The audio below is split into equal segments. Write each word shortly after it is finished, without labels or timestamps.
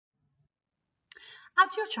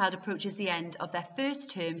As your child approaches the end of their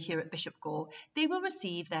first term here at Bishop Gore, they will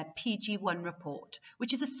receive their PG1 report,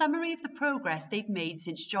 which is a summary of the progress they've made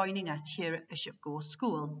since joining us here at Bishop Gore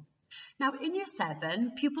School. Now, in Year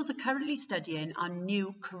 7, pupils are currently studying our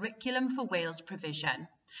new Curriculum for Wales provision,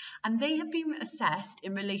 and they have been assessed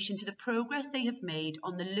in relation to the progress they have made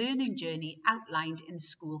on the learning journey outlined in the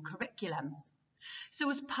school curriculum. So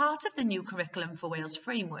as part of the new Curriculum for Wales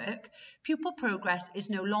framework, pupil progress is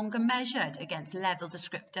no longer measured against level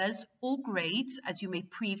descriptors or grades, as you may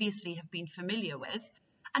previously have been familiar with,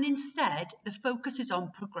 and instead the focus is on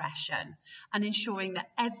progression and ensuring that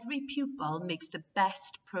every pupil makes the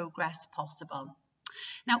best progress possible.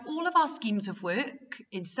 Now, all of our schemes of work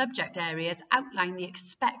in subject areas outline the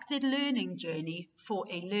expected learning journey for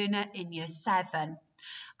a learner in Year 7.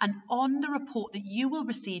 And on the report that you will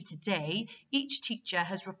receive today, each teacher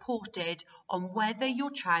has reported on whether your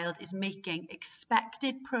child is making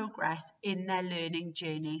expected progress in their learning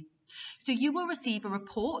journey. So you will receive a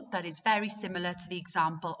report that is very similar to the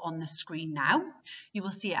example on the screen now. You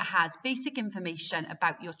will see it has basic information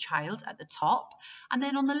about your child at the top, and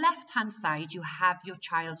then on the left-hand side you have your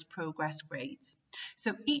child's progress grades.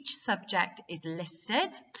 So each subject is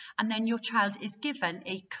listed, and then your child is given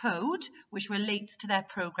a code which relates to their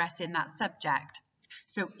progress in that subject.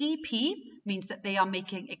 So EP means that they are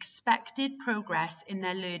making expected progress in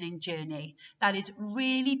their learning journey. That is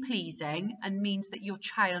really pleasing and means that your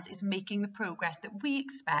child is making the progress that we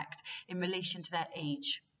expect in relation to their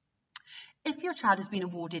age. If your child has been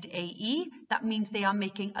awarded AE, that means they are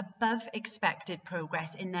making above expected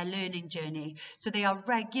progress in their learning journey. So they are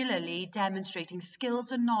regularly demonstrating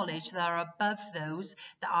skills and knowledge that are above those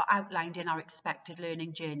that are outlined in our expected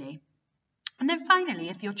learning journey. And then finally,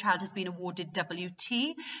 if your child has been awarded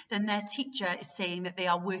WT, then their teacher is saying that they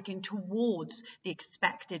are working towards the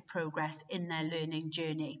expected progress in their learning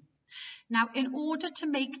journey. Now, in order to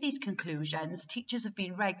make these conclusions, teachers have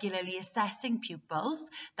been regularly assessing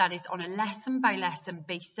pupils, that is on a lesson-by-lesson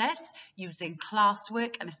basis, using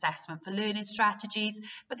classwork and assessment for learning strategies,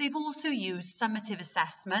 but they've also used summative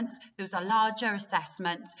assessments, those are larger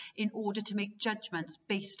assessments, in order to make judgments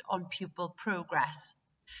based on pupil progress.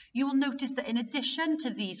 You will notice that in addition to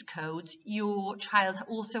these codes, your child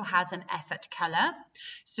also has an effort colour.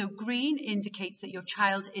 So green indicates that your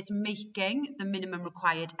child is making the minimum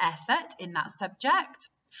required effort in that subject.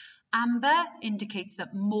 Amber indicates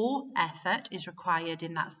that more effort is required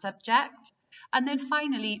in that subject. And then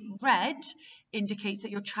finally, red indicates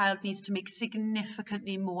that your child needs to make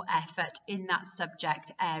significantly more effort in that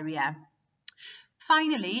subject area.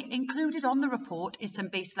 Finally, included on the report is some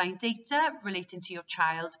baseline data relating to your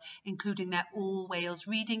child, including their All Wales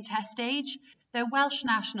Reading Test age, their Welsh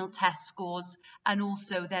National Test scores, and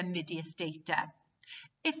also their MIDIAS data.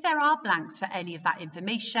 If there are blanks for any of that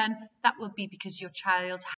information, that will be because your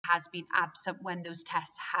child has been absent when those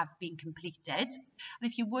tests have been completed. And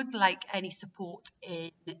if you would like any support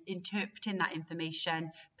in interpreting that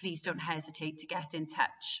information, please don't hesitate to get in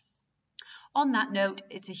touch. On that note,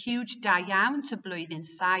 it's a huge da iawn to blwyddyn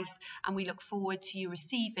saith, and we look forward to you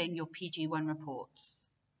receiving your PG1 reports.